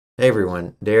Hey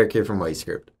everyone, Derek here from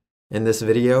WayScript. In this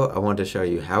video, I want to show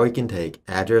you how we can take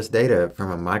address data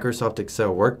from a Microsoft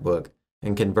Excel workbook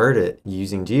and convert it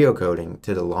using geocoding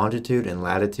to the longitude and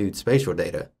latitude spatial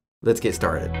data. Let's get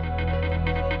started.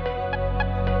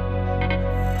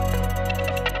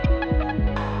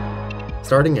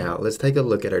 Starting out, let's take a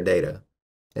look at our data.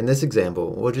 In this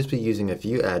example, we'll just be using a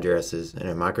few addresses in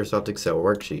a Microsoft Excel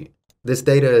worksheet. This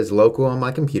data is local on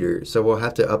my computer, so we'll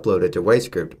have to upload it to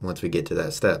WayScript once we get to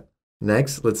that step.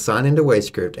 Next, let's sign into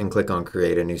WayScript and click on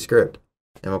Create a new script.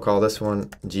 And we'll call this one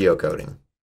Geocoding.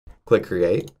 Click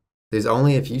Create. There's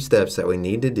only a few steps that we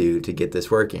need to do to get this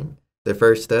working. The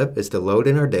first step is to load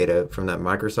in our data from that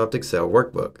Microsoft Excel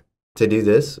workbook. To do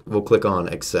this, we'll click on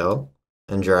Excel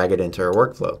and drag it into our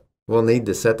workflow. We'll need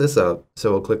to set this up, so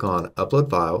we'll click on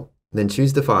Upload File, then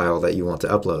choose the file that you want to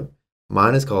upload.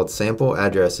 Mine is called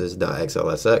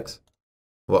sampleaddresses.xlsx.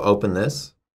 We'll open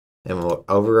this, and we'll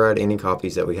override any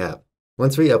copies that we have.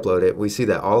 Once we upload it, we see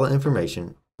that all the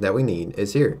information that we need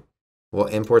is here. We'll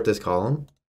import this column,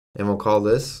 and we'll call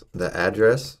this the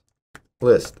address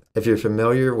list. If you're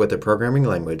familiar with the programming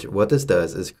language, what this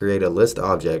does is create a list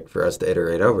object for us to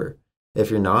iterate over. If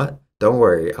you're not, don't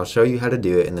worry, I'll show you how to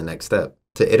do it in the next step.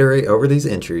 To iterate over these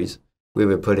entries, we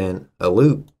would put in a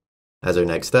loop as our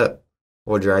next step.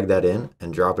 We'll drag that in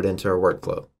and drop it into our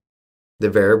workflow. The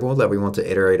variable that we want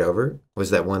to iterate over was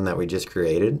that one that we just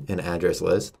created, an address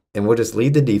list, and we'll just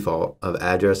leave the default of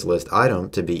address list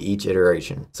item to be each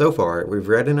iteration. So far, we've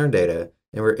read in our data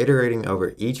and we're iterating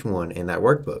over each one in that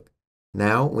workbook.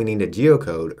 Now we need to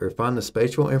geocode or find the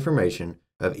spatial information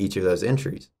of each of those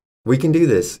entries. We can do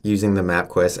this using the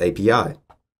Mapquest API.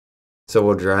 So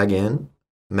we'll drag in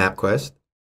Mapquest,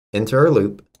 enter our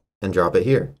loop, and drop it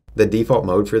here. The default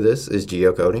mode for this is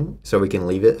geocoding, so we can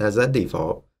leave it as that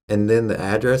default. And then the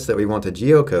address that we want to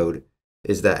geocode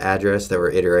is that address that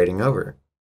we're iterating over.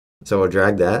 So we'll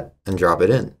drag that and drop it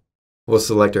in. We'll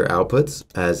select our outputs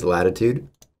as latitude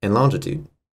and longitude.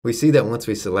 We see that once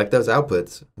we select those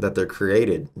outputs, that they're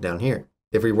created down here.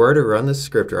 If we were to run this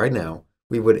script right now,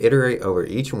 we would iterate over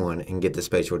each one and get the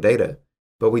spatial data.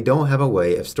 But we don't have a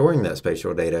way of storing that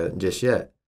spatial data just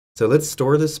yet. So let's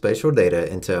store this spatial data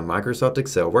into a Microsoft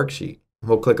Excel worksheet.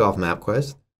 We'll click off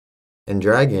Mapquest and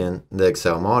drag in the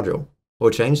Excel module.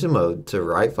 We'll change the mode to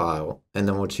Write File, and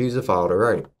then we'll choose a file to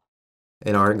write.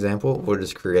 In our example, we'll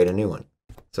just create a new one.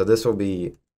 So this will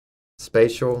be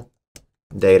spatial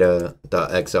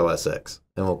data.xlsx,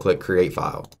 and we'll click Create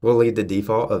File. We'll leave the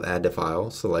default of Add to File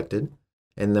selected,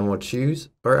 and then we'll choose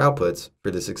our outputs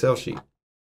for this Excel sheet.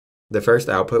 The first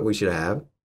output we should have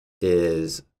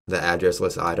is the address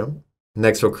list item.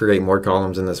 Next, we'll create more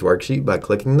columns in this worksheet by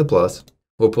clicking the plus.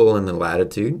 We'll pull in the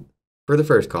latitude for the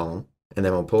first column, and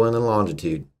then we'll pull in the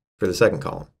longitude for the second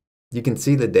column. You can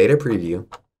see the data preview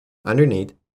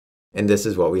underneath, and this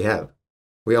is what we have.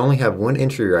 We only have one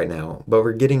entry right now, but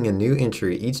we're getting a new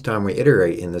entry each time we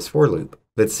iterate in this for loop.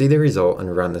 Let's see the result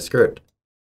and run the script.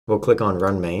 We'll click on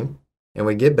Run Main, and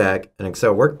we get back an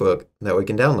Excel workbook that we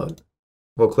can download.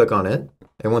 We'll click on it,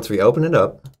 and once we open it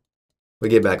up, we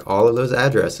get back all of those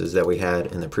addresses that we had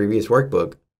in the previous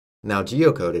workbook, now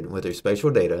geocoded with their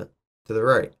spatial data to the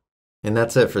right. And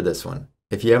that's it for this one.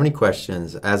 If you have any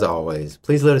questions, as always,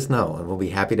 please let us know and we'll be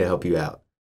happy to help you out.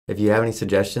 If you have any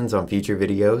suggestions on future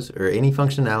videos or any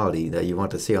functionality that you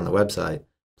want to see on the website,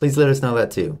 please let us know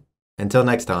that too. Until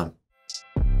next time.